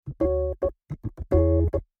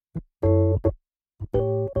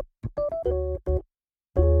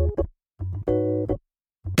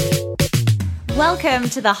Welcome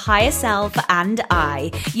to the Higher Self and I,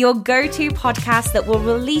 your go-to podcast that will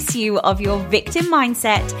release you of your victim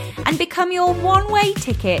mindset and become your one-way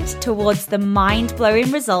ticket towards the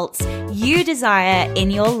mind-blowing results you desire in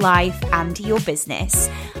your life and your business.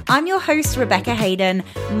 I'm your host, Rebecca Hayden,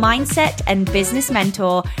 mindset and business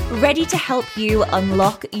mentor, ready to help you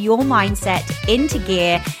unlock your mindset into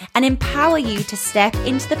gear and empower you to step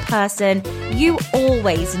into the person you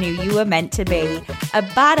always knew you were meant to be, a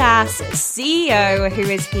badass CEO who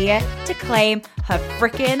is here to claim her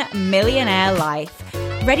frickin' millionaire life.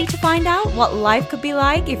 Ready to find out what life could be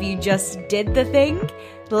like if you just did the thing?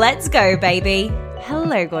 Let's go, baby.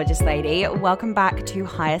 Hello, gorgeous lady. Welcome back to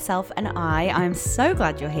Higher Self and I. I'm so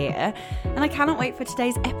glad you're here, and I cannot wait for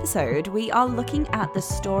today's episode. We are looking at the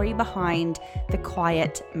story behind the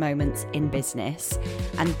quiet moments in business.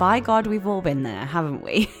 And by God, we've all been there, haven't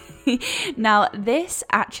we? Now, this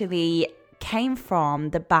actually came from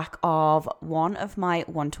the back of one of my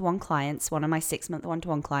one-to-one clients, one of my 6-month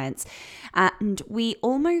one-to-one clients. And we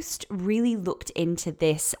almost really looked into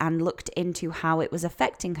this and looked into how it was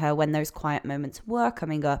affecting her when those quiet moments were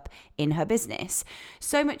coming up in her business.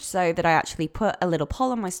 So much so that I actually put a little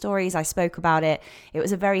poll on my stories. I spoke about it. It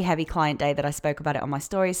was a very heavy client day that I spoke about it on my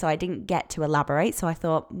stories, so I didn't get to elaborate. So I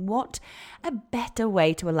thought, what a better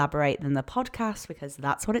way to elaborate than the podcast, because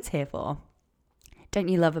that's what it's here for. Don't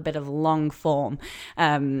you love a bit of long form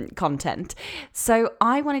content? So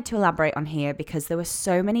I wanted to elaborate on here because there were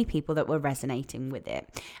so many people that were resonating with it.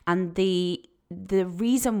 And the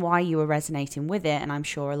reason why you were resonating with it, and I'm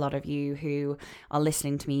sure a lot of you who are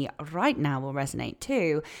listening to me right now will resonate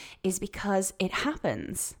too, is because it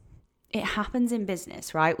happens. It happens in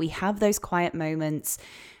business, right? We have those quiet moments.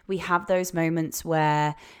 We have those moments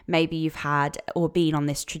where maybe you've had or been on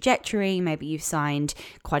this trajectory, maybe you've signed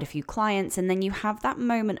quite a few clients, and then you have that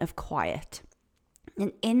moment of quiet.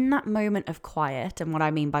 And in that moment of quiet, and what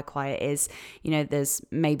I mean by quiet is, there's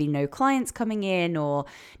maybe no clients coming in or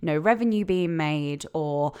no revenue being made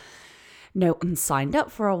or no one signed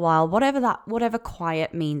up for a while, whatever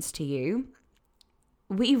quiet means to you,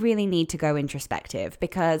 we really need to go introspective,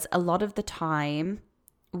 because a lot of the time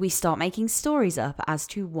we start making stories up as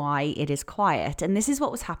to why it is quiet. And this is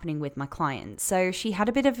what was happening with my client. So she had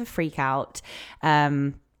a bit of a freak out.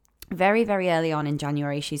 Very, very early on in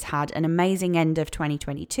January, she's had an amazing end of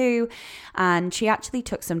 2022, and she actually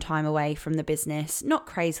took some time away from the business, not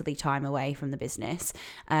crazily time away from the business,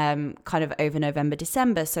 kind of over November,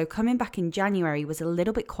 December. So coming back in January was a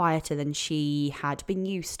little bit quieter than she had been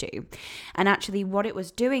used to. And actually what it was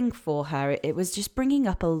doing for her, it was just bringing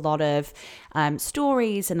up a lot of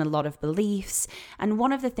stories and a lot of beliefs. And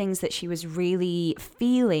one of the things that she was really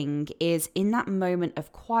feeling is in that moment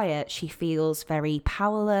of quiet, she feels very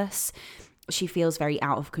powerless. She feels very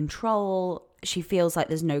out of control. She feels like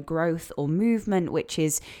there's no growth or movement, which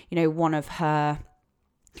is, one of her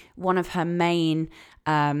main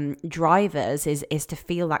drivers is to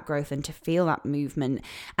feel that growth and to feel that movement.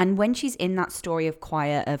 And when she's in that story of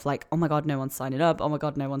quiet, of like, oh my God, no one's signing up, oh my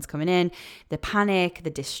God, no one's coming in, the panic,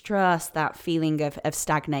 the distrust, that feeling of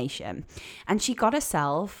stagnation. And she got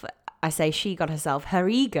herself, her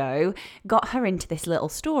ego got her into this little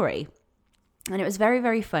story. And it was very,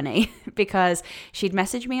 very funny because she'd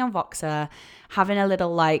message me on Voxer having a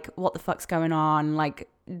little like, what the fuck's going on? Like,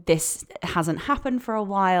 this hasn't happened for a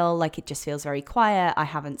while. Like, it just feels very quiet. I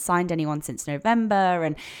haven't signed anyone since November.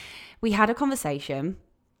 And we had a conversation.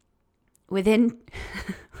 Within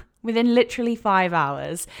literally 5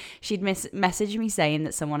 hours, she'd messaged me saying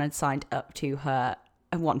that someone had signed up to her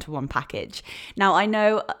a one-to-one package. Now, I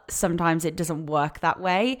know sometimes it doesn't work that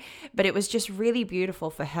way, but it was just really beautiful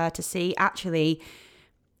for her to see, actually,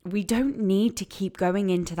 we don't need to keep going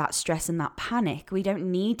into that stress and that panic. We don't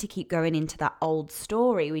need to keep going into that old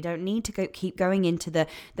story. We don't need to keep going into the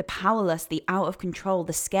powerless, the out of control,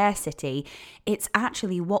 the scarcity. It's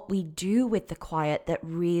actually what we do with the quiet that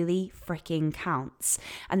really freaking counts.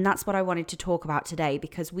 And that's what I wanted to talk about today,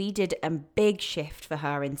 because we did a big shift for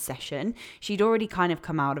her in session. She'd already kind of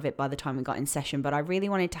come out of it by the time we got in session, but I really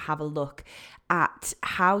wanted to have a look at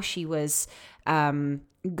how she was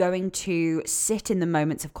going to sit in the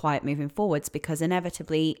moments of quiet moving forwards, because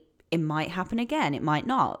inevitably it might happen again. It might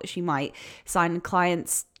not. She might sign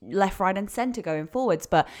clients left, right, and center going forwards,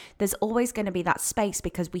 but there's always going to be that space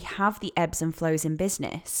because we have the ebbs and flows in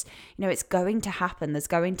business. It's going to happen. There's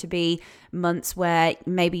going to be months where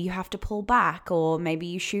maybe you have to pull back, or maybe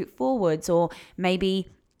you shoot forwards, or maybe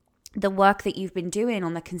the work that you've been doing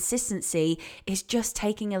on the consistency is just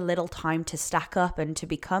taking a little time to stack up and to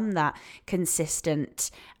become that consistent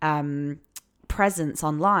presence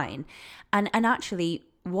online. And actually,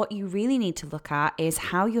 what you really need to look at is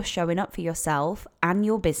how you're showing up for yourself and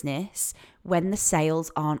your business when the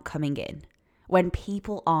sales aren't coming in, when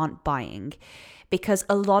people aren't buying. Because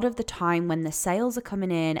a lot of the time when the sales are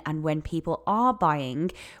coming in and when people are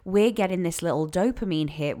buying, we're getting this little dopamine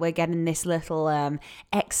hit. We're getting this little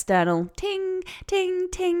external ting, ting,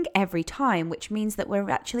 ting every time, which means that we're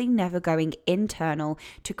actually never going internal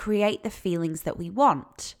to create the feelings that we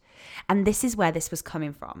want. And this is where this was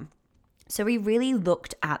coming from. So we really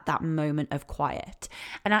looked at that moment of quiet.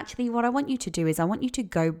 And actually what I want you to do is I want you to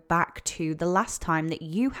go back to the last time that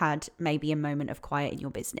you had maybe a moment of quiet in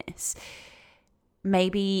your business.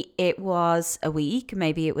 Maybe it was a week,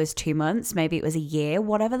 maybe it was 2 months, maybe it was a year,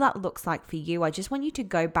 whatever that looks like for you. I just want you to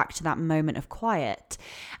go back to that moment of quiet.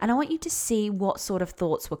 And I want you to see what sort of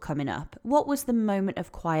thoughts were coming up. What was the moment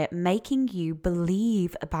of quiet making you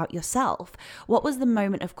believe about yourself? What was the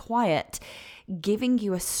moment of quiet giving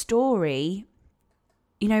you a story?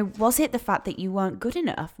 You know, was it the fact that you weren't good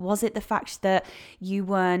enough? Was it the fact that you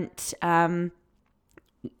weren't...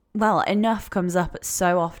 enough comes up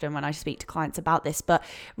so often when I speak to clients about this, but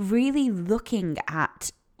really looking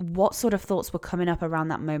at what sort of thoughts were coming up around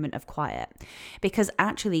that moment of quiet. Because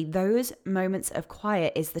actually those moments of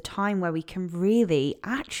quiet is the time where we can really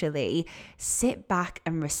actually sit back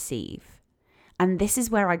and receive. And this is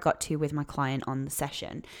where I got to with my client on the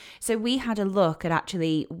session. So we had a look at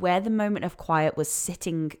actually where the moment of quiet was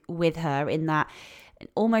sitting with her in that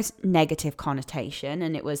almost negative connotation.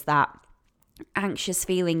 And it was that anxious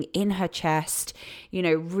feeling in her chest, you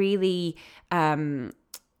know, really kind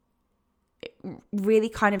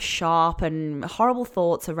of sharp and horrible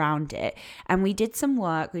thoughts around it. And we did some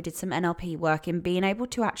work, we did some NLP work in being able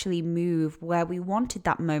to actually move where we wanted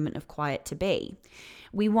that moment of quiet to be.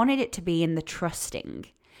 We wanted it to be in the trusting.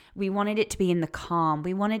 We wanted it to be in the calm.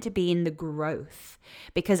 We wanted to be in the growth.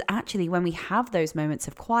 Because actually when we have those moments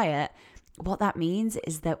of quiet, what that means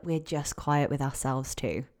is that we're just quiet with ourselves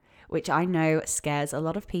too, which I know scares a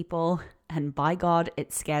lot of people, and by God,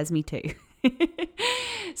 it scares me too.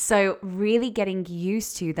 So really getting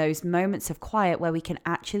used to those moments of quiet where we can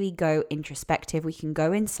actually go introspective, we can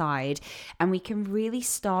go inside, and we can really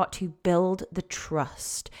start to build the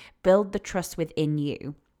trust within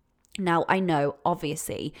you. Now, I know,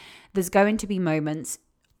 obviously, there's going to be moments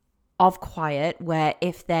of quiet where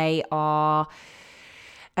if they are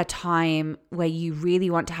a time where you really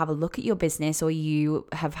want to have a look at your business, or you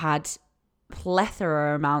have had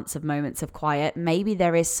plethora amounts of moments of quiet, maybe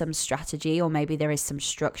there is some strategy, or maybe there is some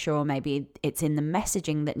structure, or maybe it's in the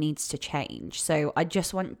messaging that needs to change. So I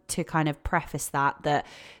just want to kind of preface that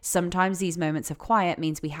sometimes these moments of quiet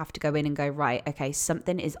means we have to go in and go, right, okay,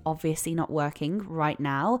 something is obviously not working right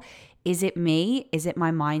now. Is it me? Is it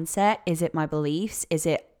my mindset? Is it my beliefs? Is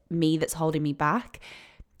it me that's holding me back?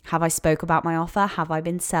 Have I spoke about my offer? Have I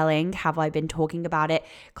been selling? Have I been talking about it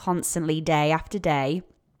constantly day after day?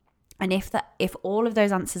 And if all of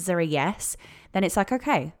those answers are a yes, then it's like,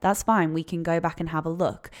 okay, that's fine. We can go back and have a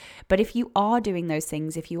look. But if you are doing those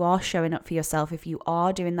things, if you are showing up for yourself, if you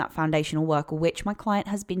are doing that foundational work, which my client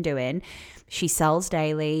has been doing, she sells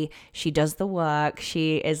daily, she does the work,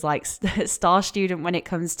 she is like star student when it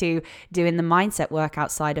comes to doing the mindset work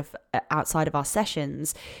outside of our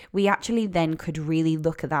sessions, we actually then could really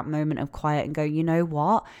look at that moment of quiet and go, you know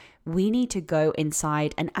what? We need to go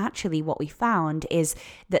inside. And actually what we found is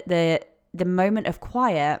that the moment of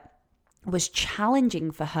quiet was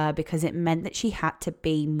challenging for her because it meant that she had to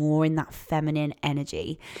be more in that feminine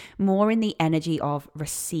energy, more in the energy of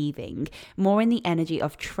receiving, more in the energy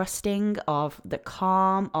of trusting, of the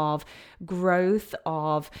calm, of growth,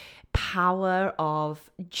 of power,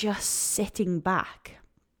 of just sitting back.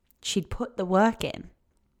 She'd put the work in.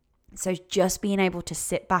 So just being able to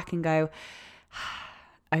sit back and go,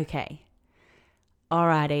 okay,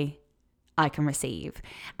 alrighty, I can receive.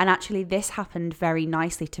 And actually this happened very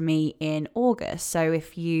nicely to me in August. So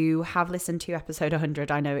if you have listened to episode 100,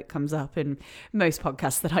 I know it comes up in most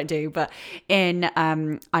podcasts that I do, but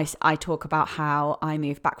I talk about how I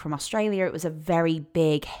moved back from Australia. It was a very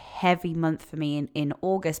big, heavy month for me in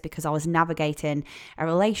August because I was navigating a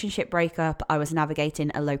relationship breakup. I was navigating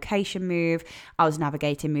a location move. I was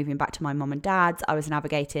navigating moving back to my mom and dad's. I was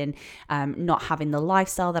navigating not having the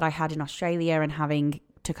lifestyle that I had in Australia and having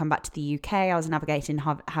to come back to the UK. I was navigating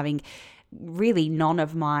having really none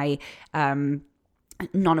of my clothes,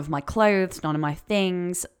 none of my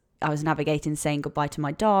things. I was navigating saying goodbye to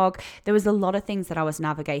my dog. There was a lot of things that I was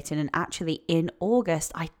navigating. And actually in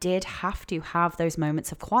August, I did have to have those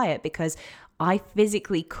moments of quiet because I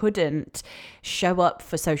physically couldn't show up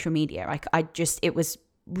for social media. It was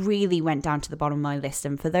really went down to the bottom of my list.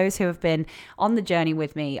 And for those who have been on the journey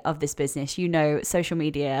with me of this business, you know, social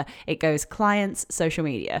media, it goes clients, social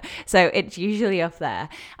media. So it's usually up there.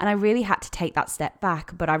 And I really had to take that step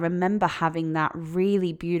back. But I remember having that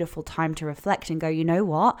really beautiful time to reflect and go, you know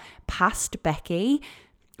what? Past Becky,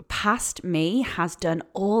 past me has done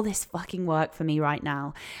all this fucking work for me right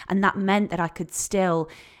now. And that meant that I could still,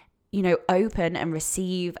 you know, open and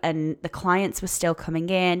receive, and the clients were still coming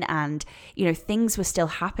in, and, you know, things were still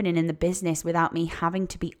happening in the business without me having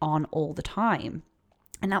to be on all the time.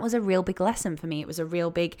 And that was a real big lesson for me. It was a real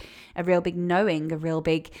big knowing, a real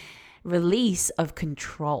big release of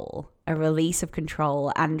control, and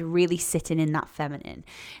really sitting in that feminine.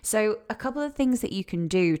 So a couple of things that you can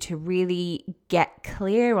do to really get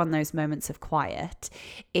clear on those moments of quiet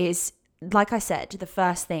is, like I said, the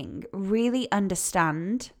first thing, really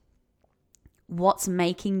understand what's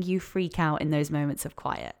making you freak out in those moments of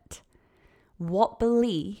quiet. What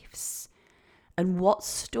beliefs and what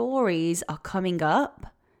stories are coming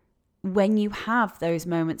up when you have those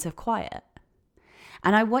moments of quiet?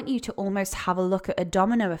 And I want you to almost have a look at a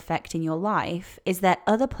domino effect in your life. Is there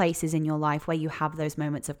other places in your life where you have those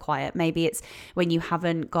moments of quiet? Maybe it's when you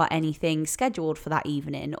haven't got anything scheduled for that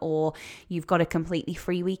evening, or you've got a completely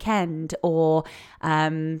free weekend, or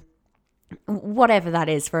whatever that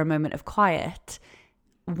is for a moment of quiet.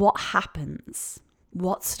 What happens?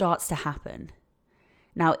 What starts to happen?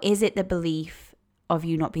 Now, is it the belief of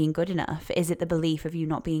you not being good enough? Is it the belief of you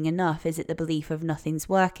not being enough? Is it the belief of nothing's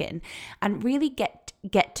working? And really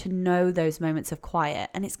get to know those moments of quiet.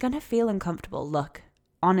 And it's going to feel uncomfortable. Look,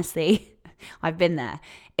 honestly, I've been there.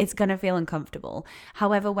 It's going to feel uncomfortable.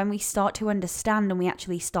 However, when we start to understand and we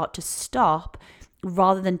actually start to stop,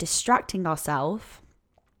 rather than distracting ourselves,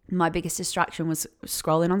 my biggest distraction was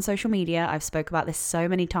scrolling on social media. I've spoke about this so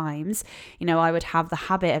many times. You know, I would have the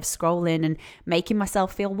habit of scrolling and making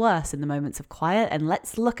myself feel worse in the moments of quiet. And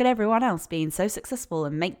let's look at everyone else being so successful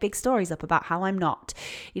and make big stories up about how I'm not.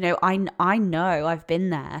 You know, I know I've been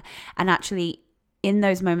there. And actually, in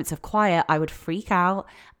those moments of quiet, I would freak out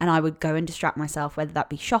and I would go and distract myself, whether that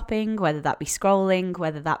be shopping, whether that be scrolling,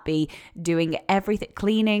 whether that be doing everything,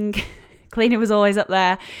 cleaning. Cleaning was always up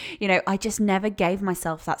there. You know, I just never gave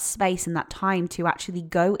myself that space and that time to actually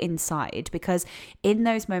go inside, because in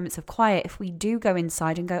those moments of quiet, if we do go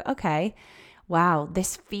inside and go, okay, wow,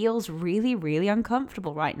 this feels really, really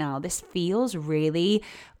uncomfortable right now. This feels really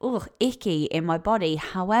icky in my body.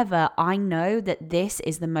 However, I know that this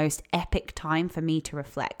is the most epic time for me to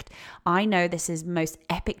reflect. I know this is the most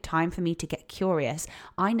epic time for me to get curious.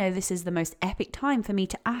 I know this is the most epic time for me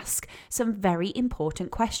to ask some very important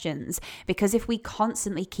questions. Because if we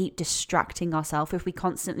constantly keep distracting ourselves, if we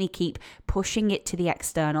constantly keep pushing it to the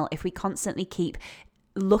external, if we constantly keep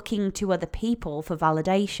looking to other people for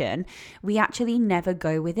validation, we actually never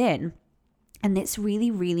go within. And it's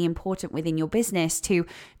really, really important within your business to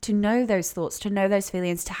know those thoughts, to know those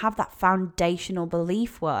feelings, to have that foundational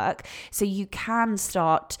belief work, so you can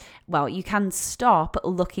stop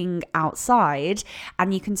looking outside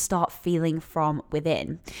and you can start feeling from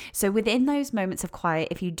within. So within those moments of quiet,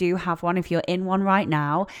 if you do have one, if you're in one right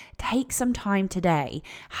now, take some time today.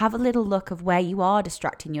 Have a little look of where you are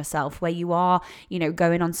distracting yourself, where you are, you know,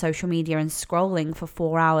 going on social media and scrolling for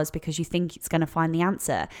 4 hours because you think it's going to find the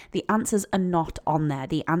answer. The answers are not on there.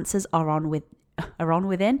 The answers are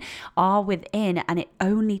within, and it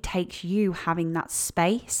only takes you having that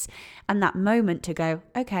space and that moment to go,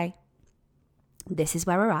 okay, this is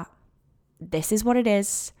where we're at. This is what it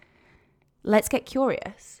is. Let's get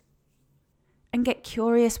curious. And get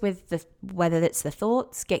curious with whether it's the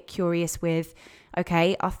thoughts, get curious with,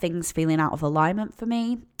 okay, are things feeling out of alignment for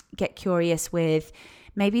me? Get curious with,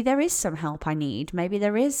 maybe there is some help I need. Maybe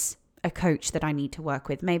there is a coach that I need to work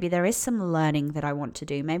with. Maybe there is some learning that I want to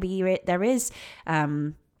do. Maybe there is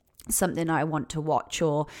something I want to watch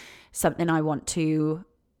or something I want to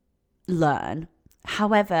learn.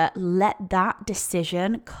 However, let that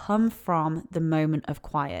decision come from the moment of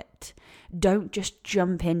quiet. Don't just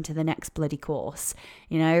jump into the next bloody course.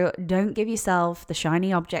 You know, don't give yourself the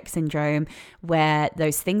shiny object syndrome where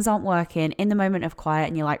those things aren't working in the moment of quiet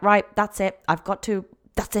and you're like, right, that's it.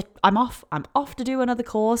 That's it. I'm off to do another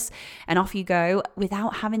course, and off you go,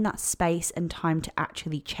 without having that space and time to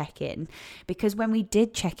actually check in. Because when we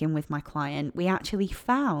did check in with my client, we actually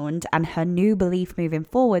found, and her new belief moving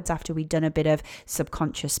forwards after we'd done a bit of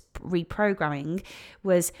subconscious reprogramming,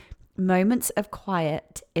 was moments of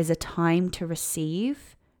quiet is a time to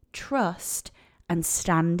receive, trust, and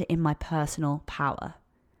stand in my personal power.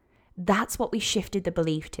 That's what we shifted the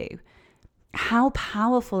belief to. How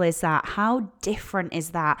powerful is that? How different is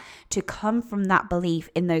that to come from that belief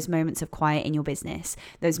in those moments of quiet in your business,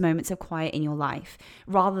 those moments of quiet in your life,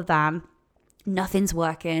 rather than nothing's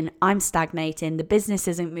working, I'm stagnating, the business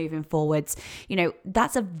isn't moving forwards.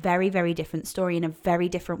 That's a very, very different story and a very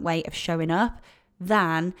different way of showing up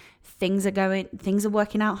than things are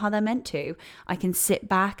working out how they're meant to. I can sit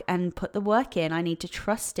back and put the work in. I need to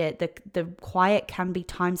trust it. The quiet can be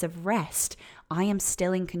times of rest. I am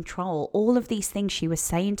still in control. All of these things she was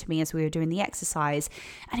saying to me as we were doing the exercise.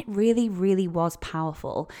 And it really, really was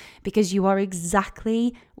powerful, because you are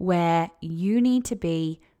exactly where you need to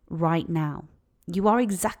be right now. You are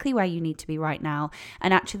exactly where you need to be right now.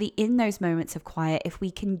 And actually, in those moments of quiet, if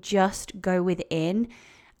we can just go within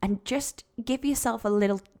and just give yourself a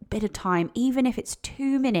little bit of time, even if it's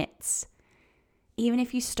 2 minutes, even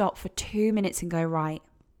if you stop for 2 minutes and go, right,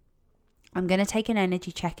 I'm going to take an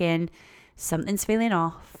energy check-in. Something's feeling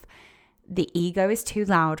off. The ego is too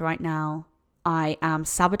loud right now. I am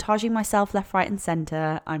sabotaging myself left, right, and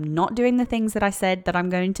center. I'm not doing the things that I said that I'm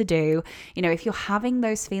going to do. If you're having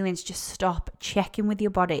those feelings, just stop, check in with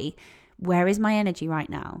your body. Where is my energy right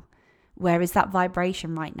now? Where is that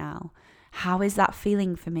vibration right now? How is that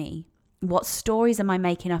feeling for me? What stories am I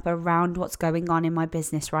making up around what's going on in my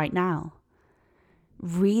business right now?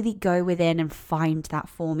 Really go within and find that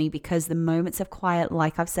for me, because the moments of quiet,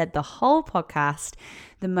 like I've said the whole podcast,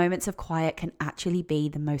 the moments of quiet can actually be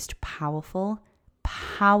the most powerful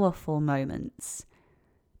moments.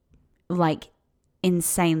 Like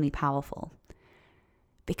insanely powerful,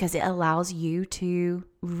 because it allows you to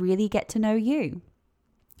really get to know you.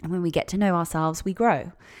 And when we get to know ourselves, we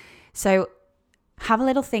grow. So have a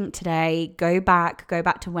little think today. Go back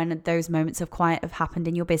to when those moments of quiet have happened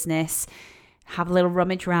in your business. Have a little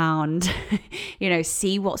rummage around,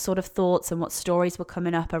 see what sort of thoughts and what stories were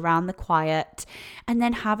coming up around the quiet, and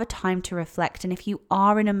then have a time to reflect. And if you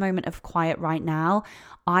are in a moment of quiet right now,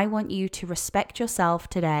 I want you to respect yourself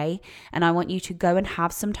today, and I want you to go and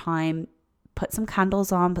have some time, put some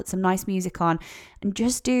candles on, put some nice music on, and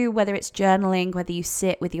just do, whether it's journaling, whether you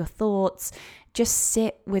sit with your thoughts, just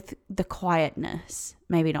sit with the quietness.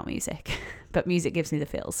 Maybe not music, but music gives me the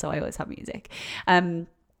feels, so I always have music.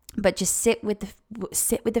 But just sit with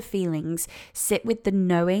the feelings, sit with the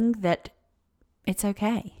knowing that it's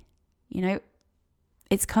okay.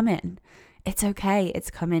 It's coming. It's okay.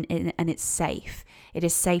 It's coming in, and it's safe. It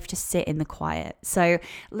is safe to sit in the quiet. So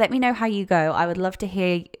let me know how you go. I would love to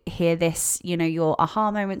hear this, your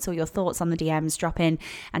aha moments or your thoughts on the DMs. Drop in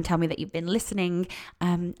and tell me that you've been listening.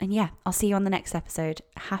 And yeah, I'll see you on the next episode.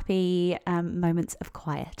 Happy moments of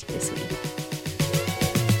quiet this week.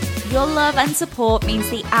 Your love and support means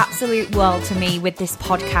the absolute world to me with this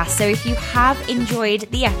podcast. So if you have enjoyed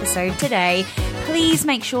the episode today, please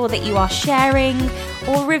make sure that you are sharing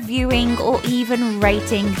or reviewing or even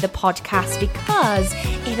rating the podcast, because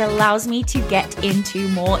it allows me to get into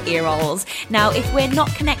more ear holes. Now, if we're not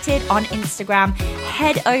connected on Instagram,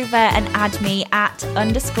 head over and add me at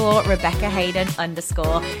 _Rebecca Hayden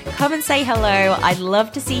 _. Come and say hello. I'd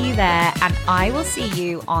love to see you there, and I will see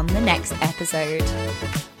you on the next episode.